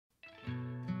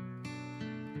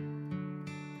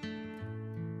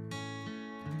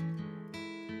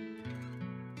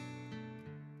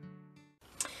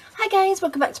Hi guys,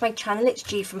 welcome back to my channel. It's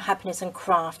G from Happiness and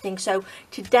Crafting. So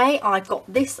today I've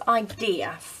got this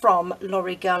idea from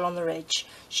Laurie Girl on the Ridge.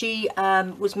 She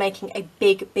was making a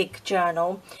big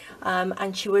journal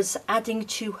and she was adding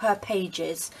to her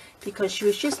pages because she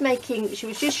was just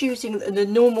using the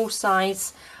normal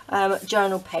size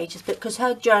journal pages, but because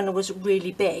her journal was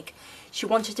really big she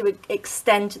wanted to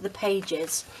extend the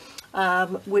pages,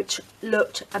 which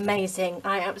looked amazing.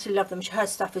 I absolutely love them. Her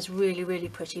stuff is really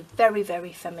pretty,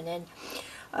 very feminine.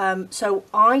 So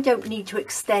I don't need to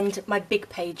extend my big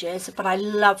pages, but I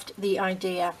loved the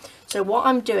idea. So what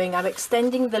I'm doing, I'm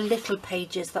extending the little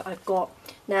pages that I've got.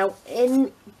 Now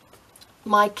in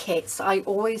my kits I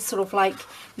always sort of like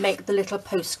make the little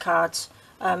postcards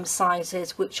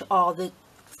sizes, which are the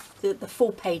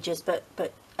full pages but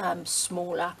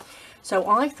smaller. So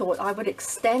I thought I would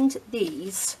extend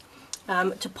these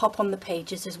to pop on the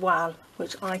pages as well,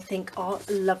 which I think are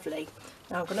lovely.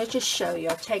 Now I'm going to just show you.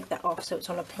 I'll take that off so it's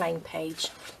on a plain page.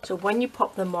 So when you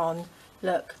pop them on,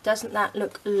 look, doesn't that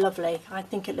look lovely? I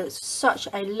think it looks such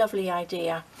a lovely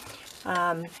idea.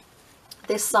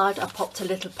 This side I popped a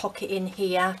little pocket in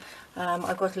here.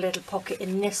 I've got a little pocket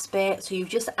in this bit, so you're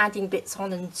just adding bits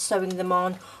on and sewing them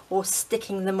on or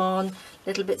sticking them on.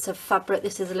 Little bits of fabric.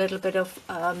 This is a little bit of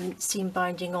seam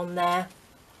binding on there,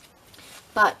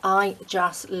 but I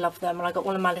just love them. And I got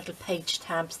one of my little page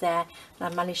tabs there,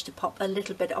 and I managed to pop a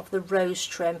little bit of the rose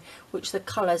trim, which the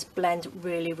colours blend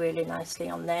really nicely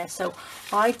on there. So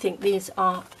I think these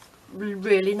are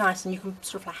really nice, and you can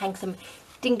sort of like hang some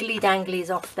dingly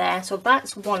danglies off there. So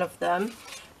that's one of them.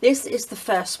 This is the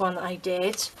first one I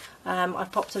did. I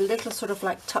popped a little sort of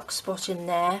like tuck spot in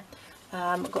there.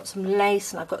 I've got some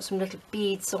lace and I've got some little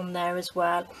beads on there as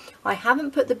well. I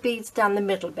haven't put the beads down the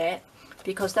middle bit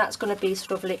because that's going to be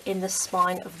sort of like in the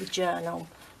spine of the journal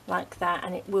like that,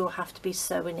 and it will have to be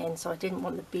sewn in, so I didn't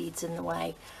want the beads in the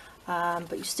way.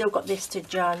 But you've still got this to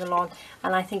journal on,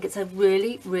 and I think it's a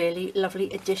really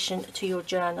lovely addition to your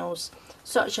journals.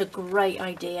 Such a great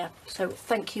idea. So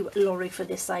thank you, Laurie, for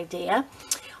this idea.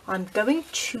 I'm going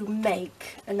to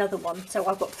make another one. So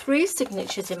I've got 3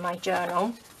 signatures in my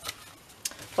journal.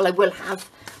 Well, I will have.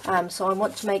 So I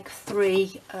want to make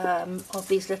 3 of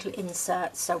these little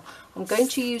inserts. So I'm going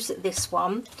to use this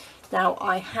one. Now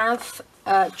I have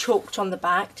chalked on the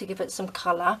back to give it some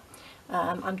colour.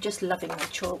 I'm just loving my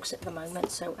chalks at the moment,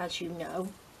 so as you know.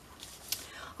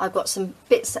 I've got some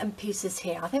bits and pieces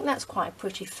here. I think that's quite a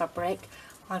pretty fabric.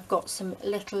 I've got some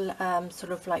little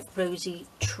sort of like rosy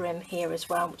trim here as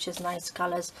well, which is nice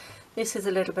colours. This is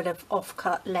a little bit of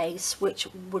off-cut lace, which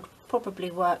would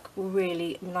probably work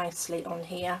really nicely on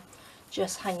here,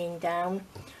 just hanging down.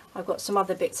 I've got some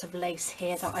other bits of lace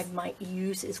here that I might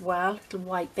use as well, little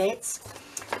white bits.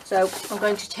 So I'm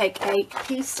going to take a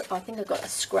piece, I think I've got a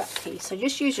scrap piece, so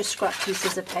just use your scrap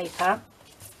pieces of paper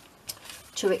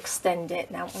to extend it.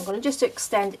 Now I'm going to just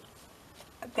extend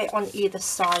a bit on either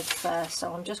side first,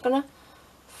 so I'm just going to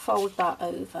fold that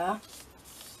over.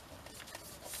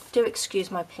 Do excuse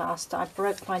my plaster, I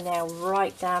broke my nail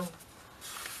right down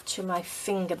to my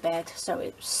finger bed, so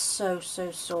it's so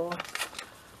sore.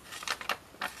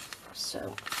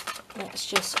 So let's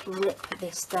just rip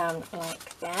this down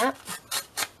like that,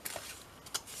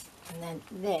 and then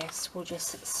this will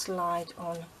just slide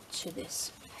on to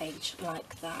this page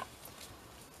like that,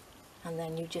 and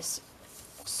then you just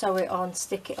sew it on,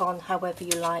 stick it on however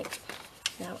you like.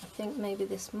 Now I think maybe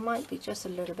this might be just a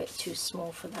little bit too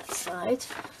small for that side,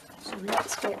 so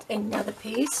let's get another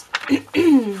piece.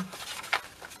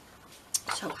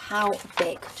 So how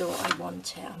big do I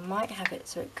want it? I might have it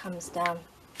so it comes down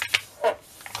a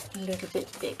little bit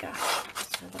bigger.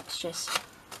 So let's just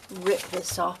rip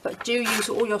this off, but do use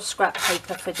all your scrap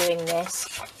paper for doing this.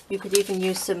 You could even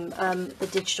use some the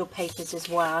digital papers as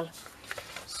well.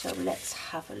 So let's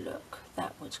have a look.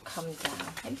 That would come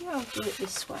down. Maybe I'll do it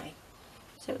this way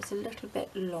so it's a little bit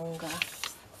longer,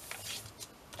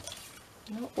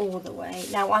 not all the way.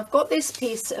 Now I've got this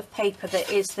piece of paper that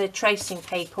is the tracing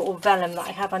paper or vellum that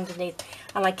I have underneath,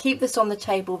 and I keep this on the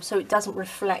table so it doesn't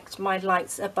reflect my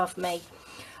lights above me.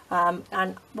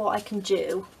 And what I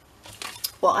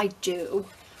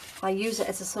use it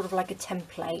as a sort of like a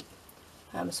template,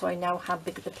 so I know how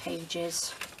big the page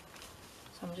is.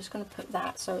 So I'm just going to put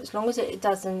that, so as long as it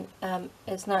doesn't,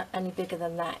 it's not any bigger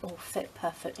than that, it will fit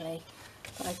perfectly.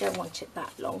 But I don't want it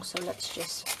that long, so let's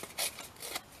just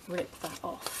rip that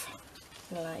off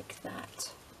like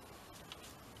that.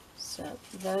 So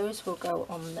those will go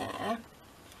on there.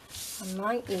 I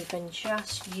might even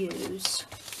just use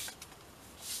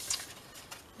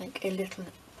like a little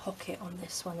pocket on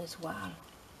this one as well.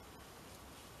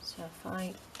 So if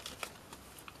I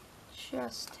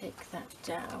just take that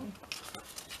down.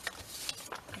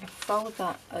 I'm going to fold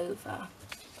that over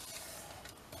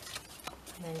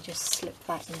and then just slip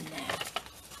that in there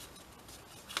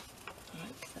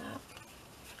like that.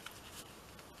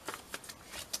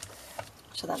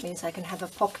 So that means I can have a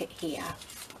pocket here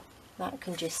that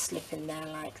can just slip in there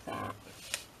like that.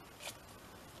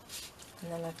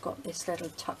 And then I've got this little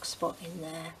tuck spot in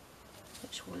there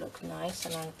which will look nice,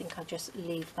 and I think I'll just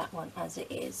leave that one as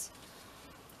it is.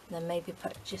 And then maybe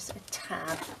put just a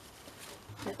tab.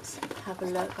 Let's have a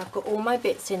look. I've got all my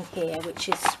bits in here, which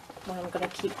is where I'm going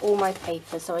to keep all my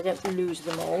papers so I don't lose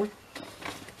them all.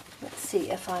 Let's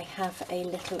see if I have a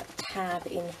little tab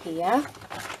in here.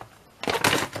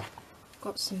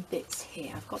 Got some bits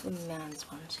here. I've got the man's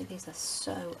one. See, these are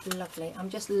so lovely. I'm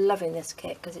just loving this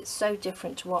kit because it's so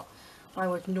different to what I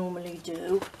would normally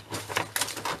do.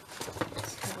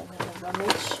 Let's have another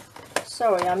rummage.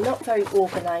 Sorry, I'm not very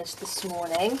organised this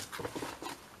morning.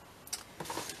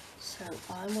 So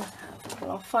I will have,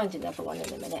 well, I'll find another one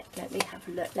in a minute. Let me have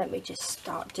a look. Let me just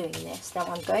start doing this. Now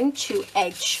I'm going to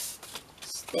edge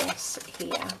this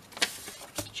here.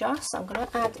 I'm going to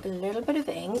add a little bit of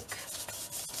ink.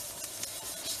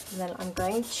 And then I'm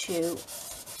going to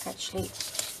actually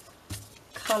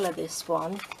colour this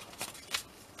one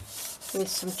with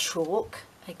some chalk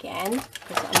again,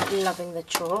 because I'm loving the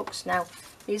chalks. Now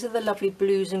these are the lovely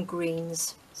blues and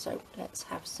greens, so let's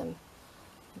have some,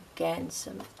 again,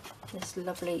 this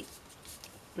lovely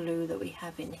blue that we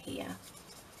have in here.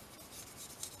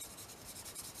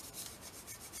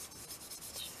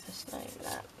 Just like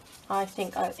that. I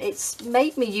think it's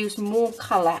made me use more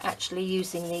colour actually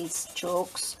using these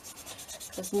chalks,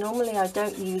 because normally I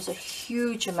don't use a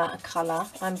huge amount of colour.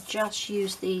 I'm just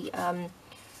use the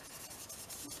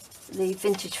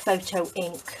vintage photo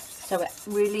ink, so it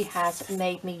really has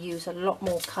made me use a lot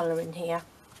more colour in here,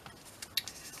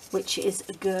 which is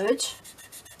good.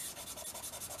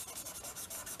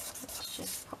 Let's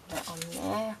just pop that on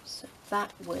there, so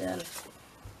that will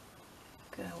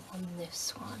go on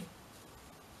this one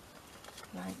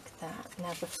like that.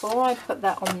 Now before I put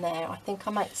that on there, I think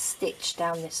I might stitch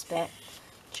down this bit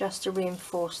just to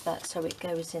reinforce that so it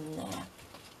goes in there.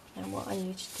 And what I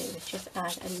need to do is just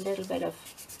add a little bit of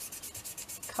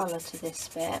colour to this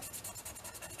bit.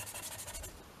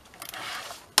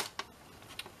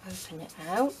 Open it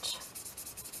out.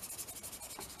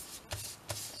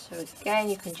 So again,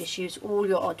 you can just use all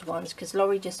your odd ones, because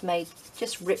Laurie just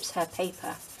rips her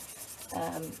paper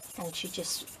and she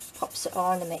just pops it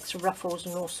on and makes ruffles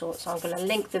and all sorts. So I'm going to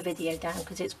link the video down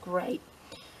because it's great.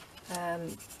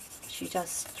 She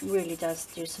really does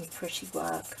do some pretty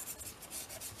work.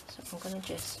 So I'm going to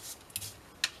just,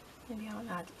 maybe I'll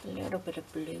add a little bit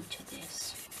of blue to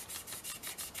this.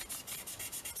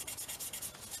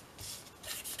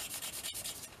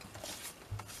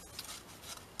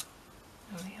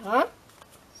 There we are.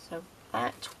 So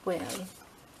that will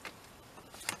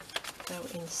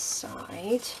go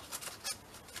inside.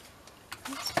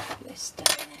 Let's put this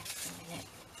down there for a minute.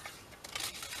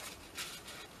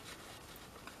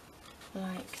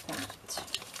 Like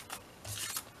that.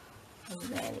 And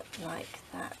then like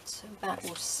that. So that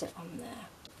will sit on there.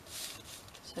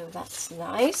 So that's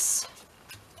nice.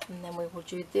 And then we will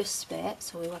do this bit.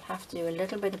 So we will have to do a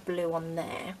little bit of blue on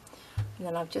there. And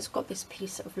then I've just got this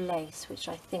piece of lace, which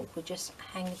I think will just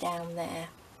hang down there.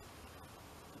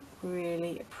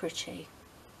 Really pretty.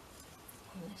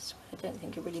 On this way. I don't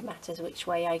think it really matters which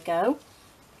way I go.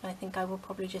 I think I will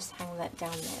probably just hang that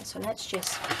down there. So let's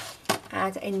just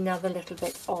add another little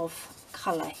bit of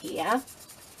colour here.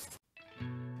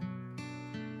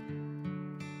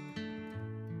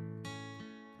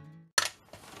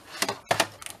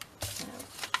 Now,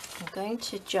 I'm going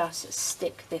to just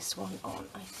stick this one on,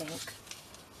 I think.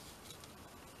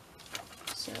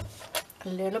 So a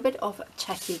little bit of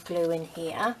tacky glue in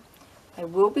here. I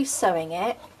will be sewing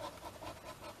it,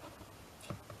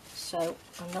 so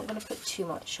I'm not going to put too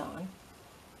much on. I'm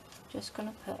just going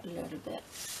to put a little bit.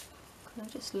 I'm going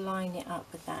to just line it up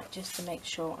with that just to make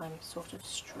sure I'm sort of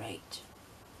straight.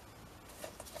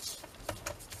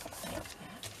 Like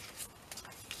that.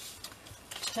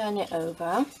 Turn it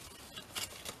over.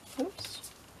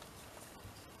 Oops.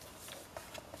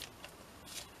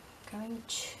 Going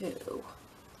to,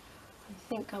 I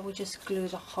think I will just glue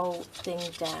the whole thing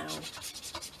down,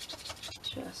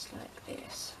 just like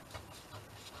this.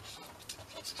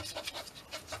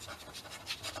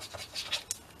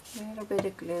 A little bit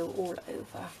of glue all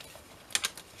over.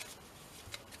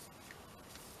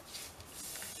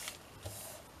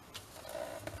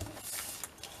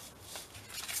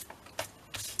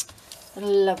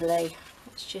 Lovely.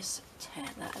 Let's just tear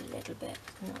that a little bit.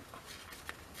 No.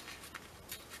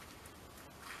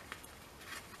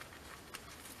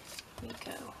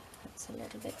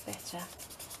 bit better.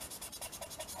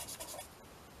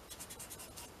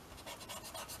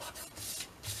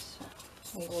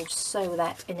 So we will sew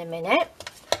that in a minute.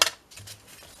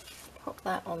 Pop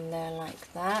that on there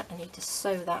like that. I need to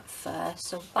sew that first,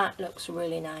 so that looks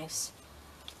really nice.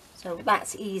 So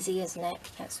that's easy, isn't it?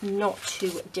 That's not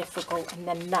too difficult. And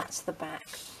then that's the back.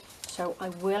 So I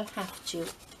will have to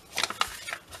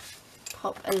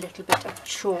pop a little bit of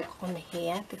chalk on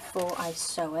here before I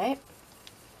sew it.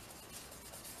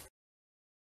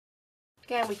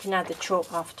 Again, we can add the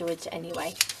chalk afterwards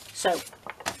anyway. So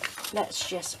let's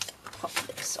just pop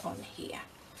this on here.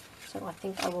 So I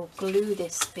think I will glue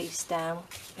this piece down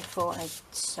before I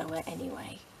sew it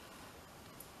anyway.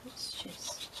 Let's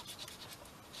just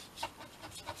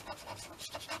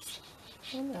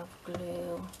enough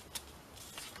glue.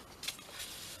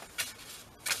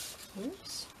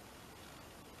 Oops.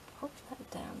 Pop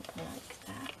that down like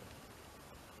that.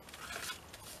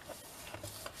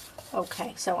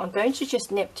 Okay, so I'm going to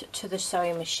just nip to the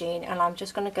sewing machine, and I'm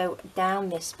just going to go down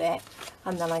this bit,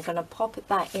 and then I'm going to pop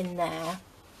that in there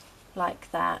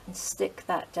like that and stick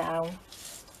that down.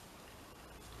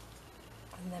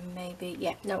 And then maybe,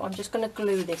 yeah, no, I'm just going to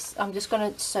glue this. I'm just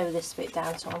going to sew this bit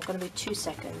down, so I'm going to be 2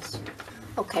 seconds.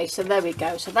 Okay, so there we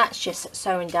go. So that's just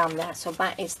sewing down there. So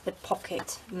that is the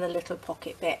pocket, the little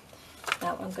pocket bit.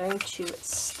 Now I'm going to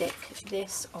stick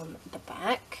this on the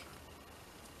back.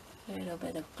 A little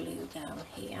bit of glue down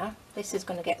here. This is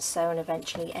going to get sewn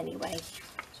eventually anyway,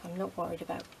 so I'm not worried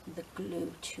about the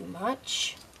glue too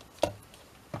much. And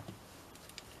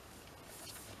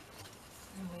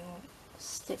we will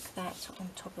stick that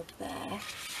on top of there.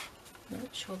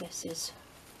 Make sure this is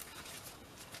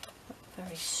not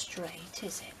very straight,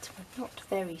 is it? Well, not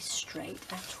very straight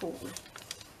at all.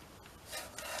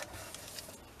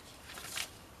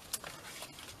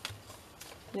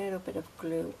 A little bit of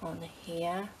glue on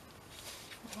here.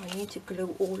 I need to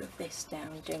glue all of this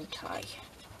down, don't I?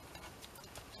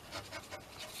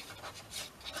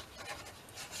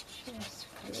 Just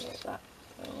glue that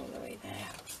all the way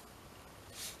there.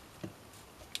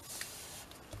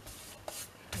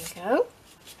 There we go.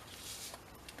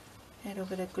 A little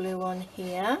bit of glue on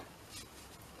here.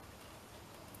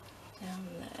 Down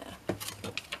there.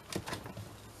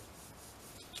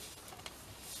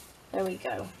 There we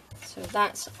go. So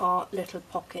that's our little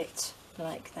pocket.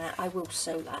 Like that. I will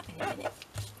sew that in a minute.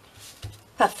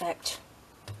 Perfect.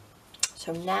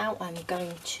 So now I'm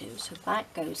going to, so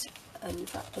that goes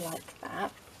over like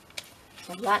that.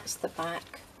 So that's the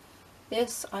back.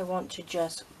 This I want to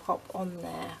just pop on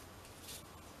there.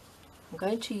 I'm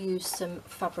going to use some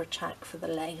Fabri-Tac for the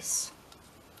lace.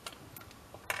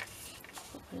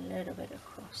 Pop a little bit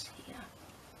across here.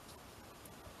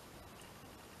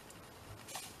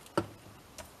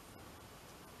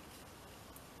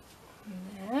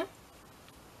 There.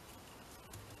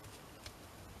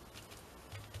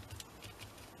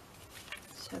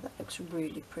 So that looks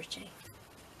really pretty.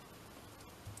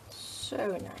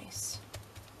 So nice.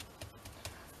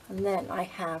 And then I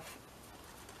have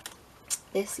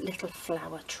this little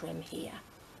flower trim here.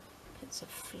 Bits of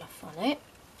fluff on it.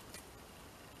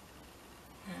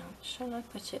 Now, shall I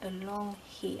put it along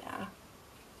here?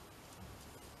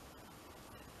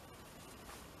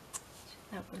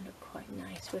 That would look quite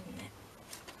nice, wouldn't it?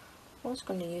 I was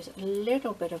going to use a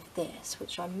little bit of this,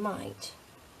 which I might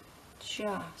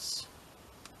just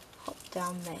pop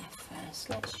down there first.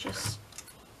 Let's just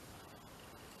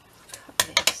cut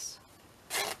this,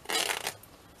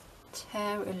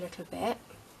 tear a little bit.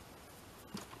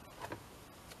 I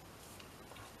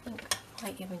think I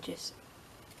might even just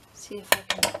see if I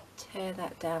can tear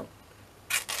that down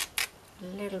a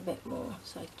little bit more.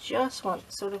 So I just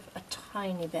want sort of a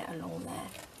tiny bit along there.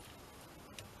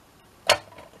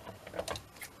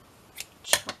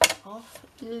 Chop off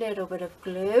a little bit of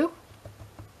glue.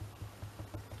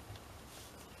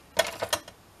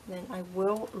 Then I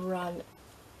will run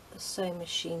the sewing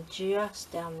machine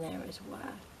just down there as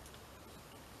well.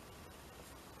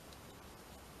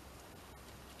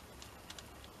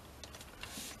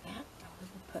 Like that. And we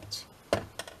will put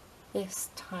this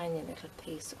tiny little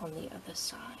piece on the other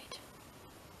side.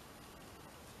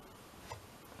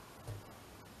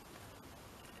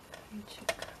 I'm going to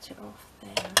cut it off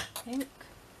there, I think.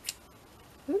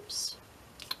 Oops.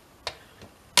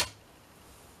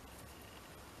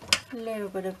 A little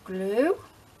bit of glue.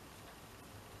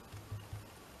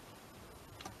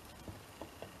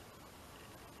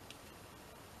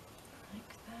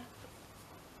 Like that.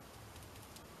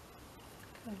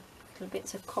 Little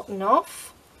bits of cotton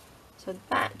off. So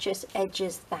that just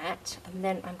edges that, and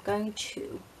then I'm going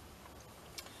to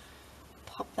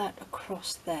pop that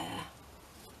across there.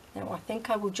 Now I think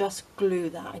I will just glue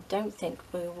that. I don't think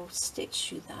we will stitch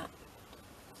through that.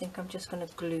 I think I'm just going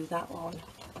to glue that on.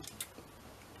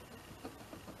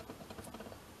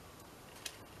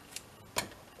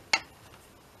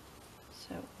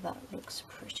 So that looks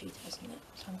pretty, doesn't it?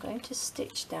 So I'm going to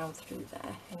stitch down through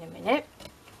there in a minute.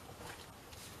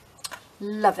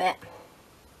 Love it.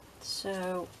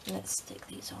 So let's stick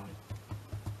these on.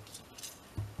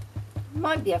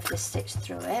 Might be able to stitch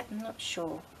through it, I'm not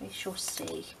sure. We shall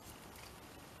see.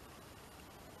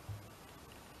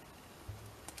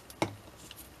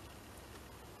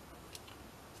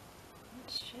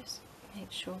 Let's just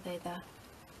make sure they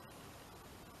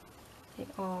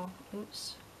are,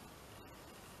 oops,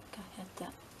 I had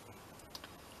that.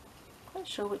 Quite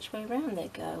sure which way round they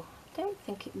go. Don't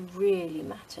think it really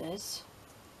matters.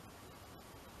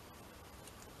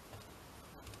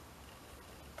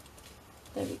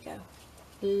 There we go.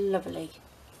 Lovely.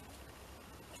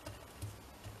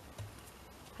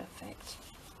 Perfect.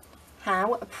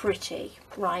 How pretty.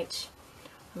 Right,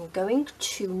 I'm going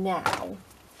to now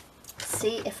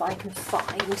see if I can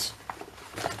find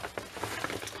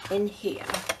in here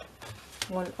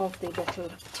one of the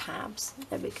little tabs.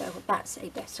 There we go. That's a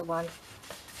better one.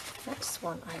 That's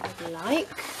one I would like.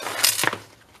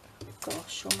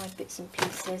 Gosh, all my bits and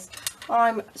pieces.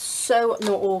 I'm so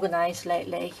not organised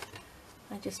lately.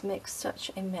 I just make such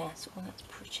a mess. Oh, that's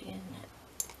pretty, isn't it?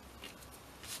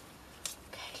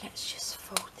 Okay, let's just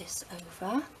fold this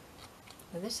over.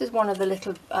 Now, this is one of the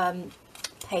little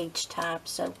page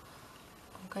tabs, so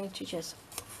I'm going to just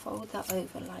fold that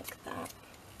over like that,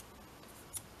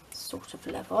 sort of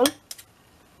level.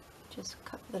 Just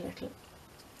cut the little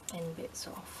end bits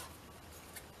off.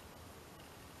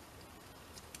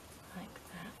 Like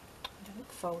that. I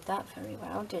didn't fold that very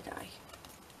well, did I?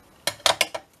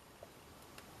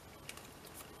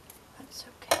 That's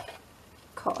okay,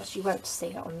 because you won't see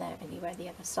it on there anyway, the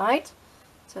other side.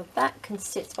 So that can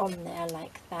sit on there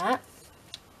like that,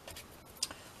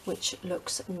 which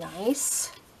looks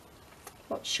nice.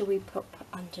 What shall we put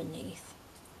underneath?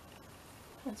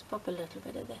 Let's pop a little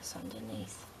bit of this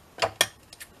underneath.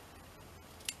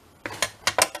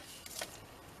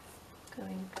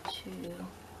 Going to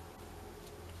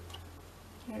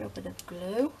a little bit of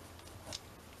glue.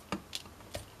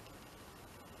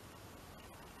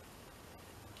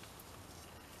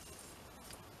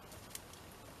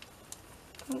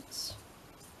 Oops.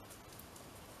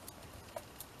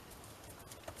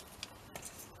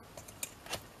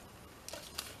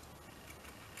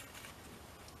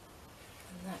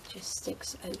 And that just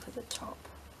sticks over the top.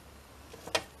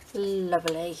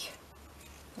 Lovely.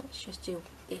 Let's just do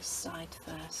this side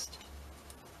first.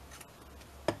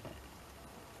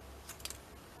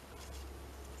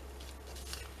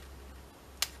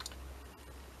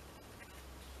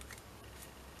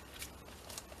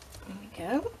 There we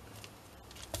go.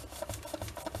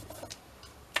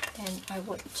 Then I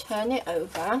want to turn it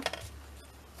over, and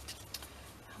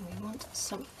we want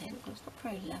something, well, it's not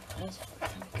very level, is it?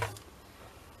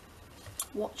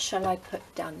 What shall I put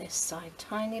down this side?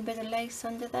 Tiny bit of lace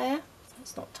under there?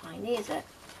 That's not tiny, is it?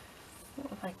 What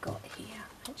have I got here?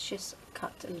 Let's just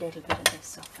cut a little bit of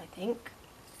this off, I think.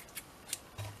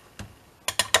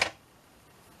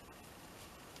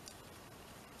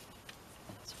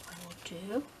 That's what I will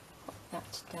do. Pop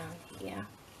that down here.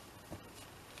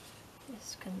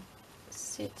 This can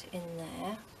sit in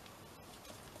there.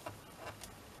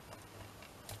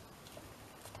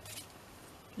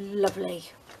 Lovely.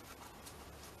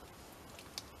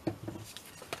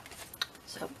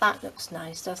 So that looks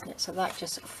nice, doesn't it? So that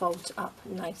just folds up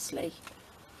nicely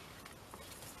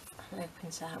and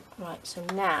opens out. Right, so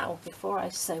now before I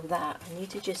sew that, I need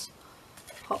to just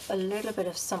pop a little bit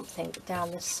of something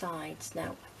down the sides.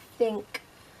 Now I think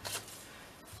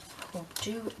we'll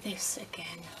do this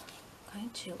again.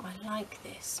 I like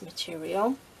this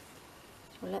material,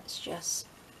 so let's just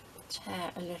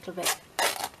tear a little bit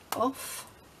off.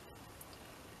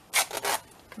 It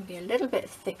can be a little bit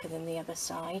thicker than the other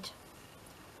side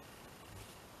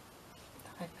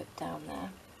that I put down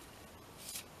there.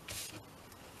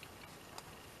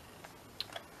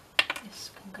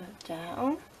 This can go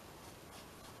down.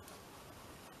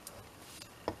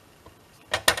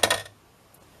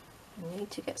 I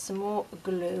need to get some more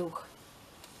glue.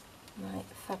 My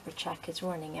Fabri-Tac is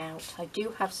running out. I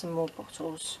do have some more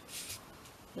bottles,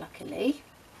 luckily.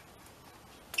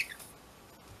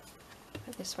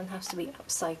 But this one has to be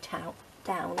upside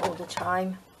down all the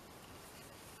time.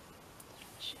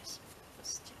 Let's just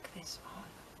stick this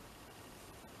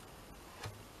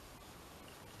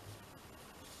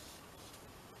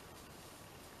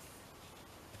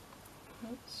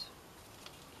on. Oops.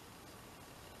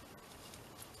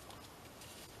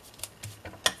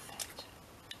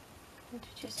 I'm going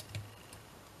to just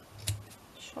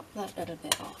chop that little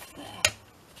bit off there.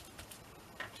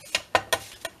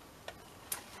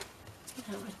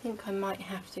 Now I think I might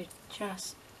have to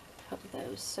just put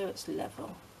those so it's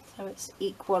level, so it's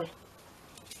equal.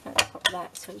 Let's put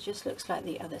that so it just looks like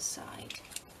the other side.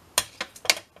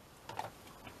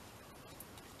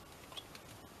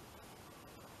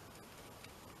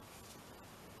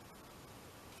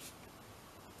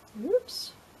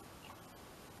 Oops.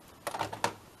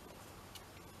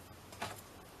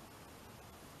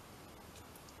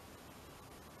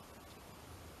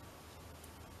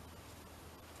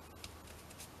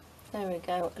 There we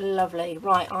go, lovely.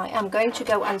 Right, I am going to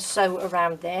go and sew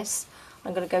around this.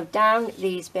 I'm going to go down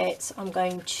these bits. I'm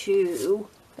going to,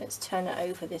 let's turn it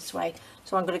over this way.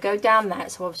 So I'm going to go down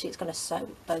that, so obviously it's going to sew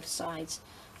both sides.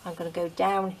 I'm going to go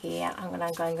down here, I'm going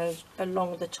to go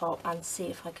along the top and see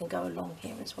if I can go along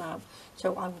here as well.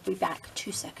 So I will be back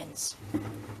 2 seconds.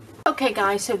 Okay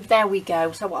guys, so there we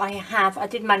go. So I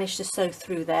did manage to sew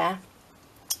through there.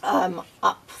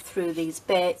 Up through these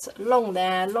bits, along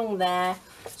there,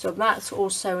 so that's all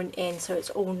sewn in, so it's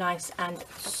all nice and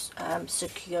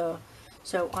secure.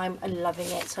 So I'm loving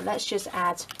it. So let's just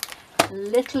add a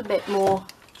little bit more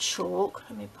chalk.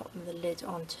 Let me pop the lid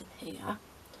onto here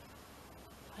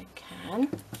if I can.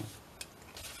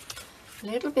 A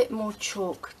little bit more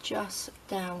chalk just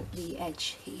down the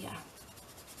edge here,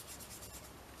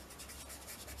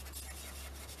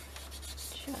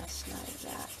 just like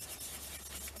that.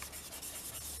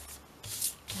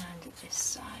 And this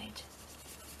side.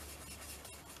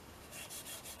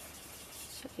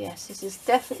 So yes, this has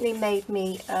definitely made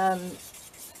me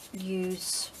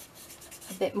use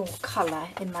a bit more colour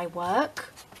in my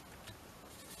work.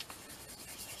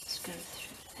 Let's go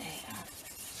through there.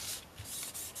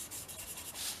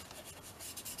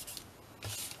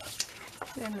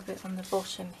 A little bit on the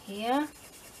bottom here.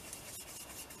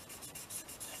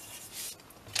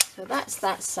 So that's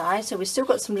that side. So we've still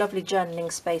got some lovely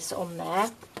journaling space on there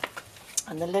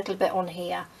and a little bit on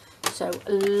here, so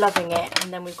loving it.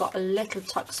 And then we've got a little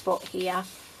tuck spot here,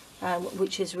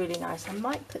 which is really nice. I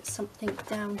might put something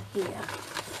down here.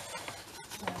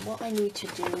 Now what I need to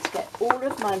do is get all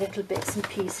of my little bits and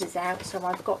pieces out so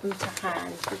I've got them to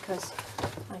hand, because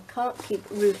I can't keep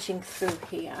rooting through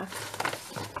here.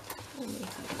 Let me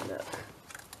have a look.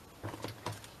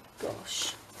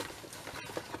 Gosh.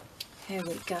 Here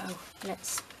we go.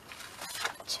 Let's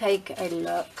take a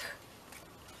look.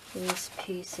 These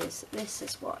pieces, this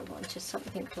is what I wanted,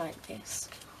 something like this.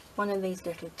 One of these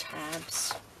little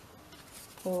tabs,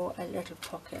 or a little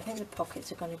pocket. I think the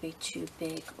pockets are going to be too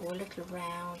big, or a little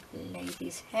round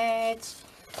lady's head.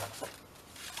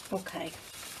 Okay,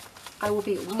 I will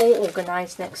be more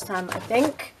organised next time, I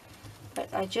think. But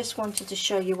I just wanted to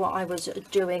show you what I was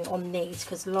doing on these,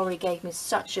 because Laurie gave me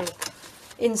such a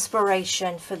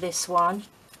inspiration for this one.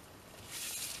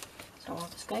 So I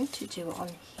was going to do it on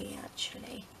here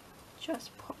actually.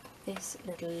 Just pop this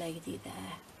little lady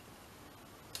there.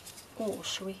 Or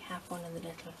shall we have one of the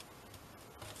little...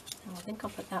 Oh, I think I'll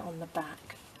put that on the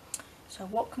back. So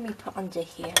what can we put under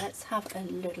here? Let's have a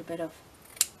little bit of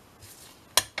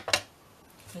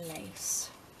lace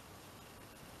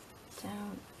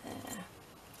down there.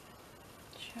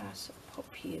 Just pop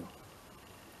you.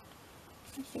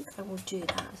 I think I will do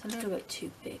that. It's a little bit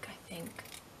too big, I think.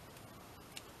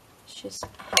 Let's just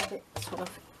have it sort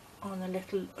of on a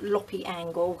little loppy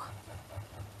angle.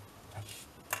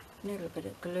 A little bit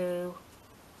of glue.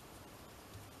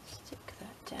 Stick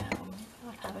that down.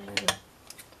 I'll have a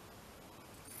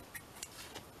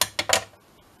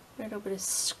little bit of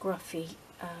scruffy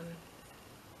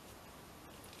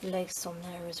lace on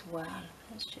there as well.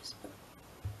 Let's just put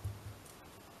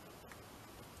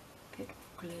a bit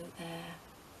of glue there.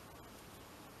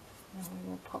 And we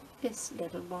will pop this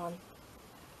little one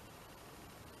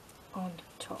on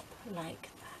top like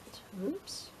that.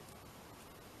 Oops.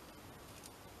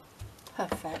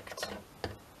 Perfect.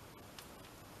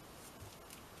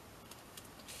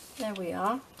 There we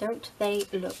are. Don't they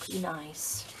look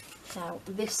nice? Now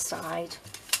this side,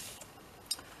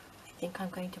 I think I'm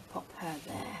going to pop her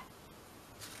there.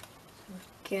 So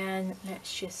again,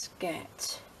 let's just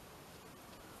get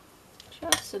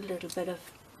just a little bit of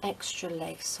extra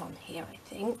lace on here, I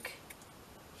think.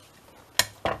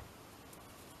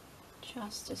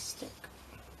 Just a stick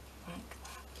like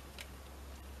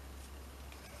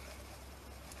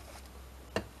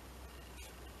that.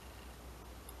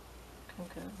 Can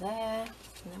go there,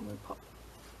 and then we'll pop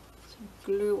some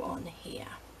glue on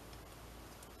here.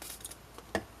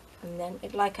 And then,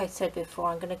 like I said before,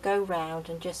 I'm going to go round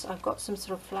and just, I've got some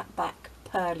sort of flat back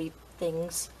pearly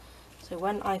things. So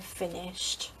when I've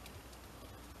finished,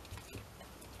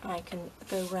 I can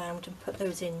go round and put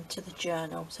those into the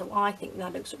journal. So I think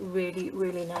that looks really,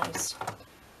 really nice.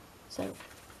 So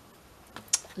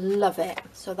love it.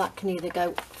 So that can either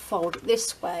go fold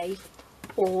this way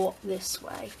or this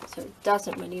way, so it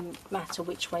doesn't really matter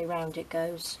which way round it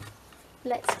goes.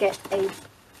 Let's get a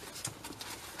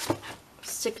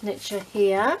signature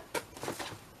here.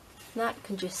 That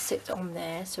can just sit on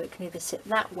there, so it can either sit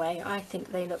that way. I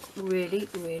think they look really,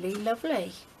 really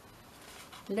lovely.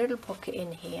 Little pocket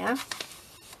in here,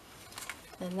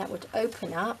 then that would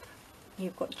open up.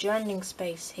 You've got journaling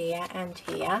space here and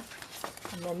here,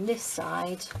 and then this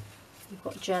side you've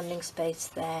got journaling space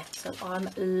there. So I'm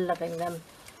loving them.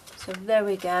 So there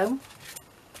we go.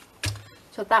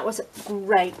 So that was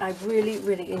great. I really,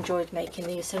 really enjoyed making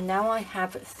these. So now I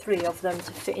have 3 of them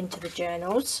to fit into the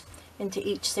journals, into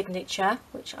each signature,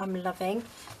 which I'm loving.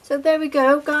 So there we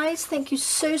go, guys. Thank you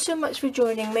so, so much for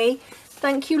joining me.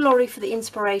 Thank you, Laurie, for the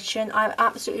inspiration. I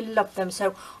absolutely love them.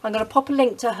 So I'm going to pop a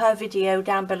link to her video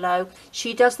down below.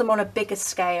 She does them on a bigger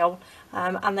scale,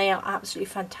 and they are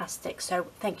absolutely fantastic. So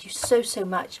thank you so, so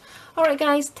much. All right,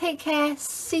 guys, take care.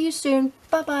 See you soon.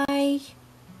 Bye-bye.